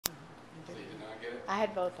I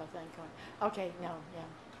had both, I think. Okay, no, yeah.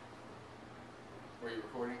 Were you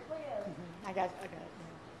recording? Well, I got it.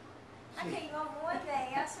 Yeah. I came home one day.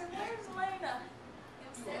 I said, "Where's Lena?"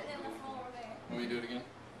 I'm sitting in the floor there. Will you do it again?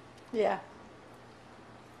 Yeah.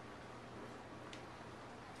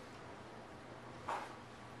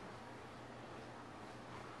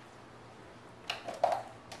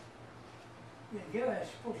 Yeah, get her.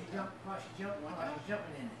 Suppose she jumped while she's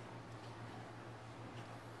jumping in it.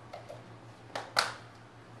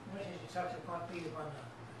 Once she tucks her front feet up on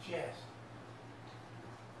the chest.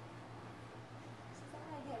 So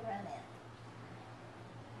I get run in.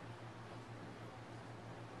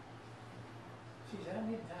 She said, I don't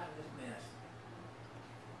need time for this mess.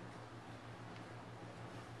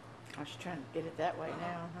 I was trying to get it that way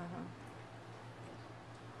now.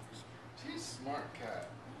 She's a smart cat.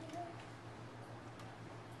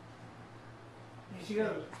 Here she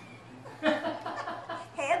goes.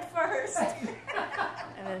 Head first.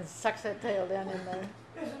 And then sucks that tail down in there.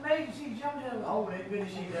 It's amazing she jumps in the hole that good as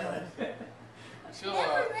she does. She'll,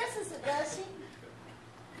 Never misses it, does she?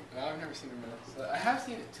 no, I've never seen her miss. I have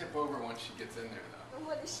seen it tip over once she gets in there, though.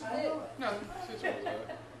 What does she I do? know it. No, she just rolls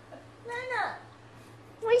out. Lena.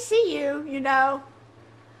 We see you, you know.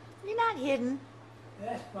 You're not hidden.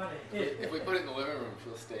 That's funny. If we put it in the living room,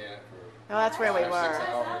 she'll stay in it for Oh, that's where we 5, 6 were.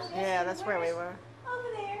 hours. Yeah, that's where we were. Over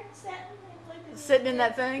there, sitting and looking. Sitting in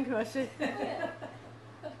that thing. She Yeah.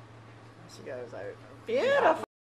 goes out. Beautiful.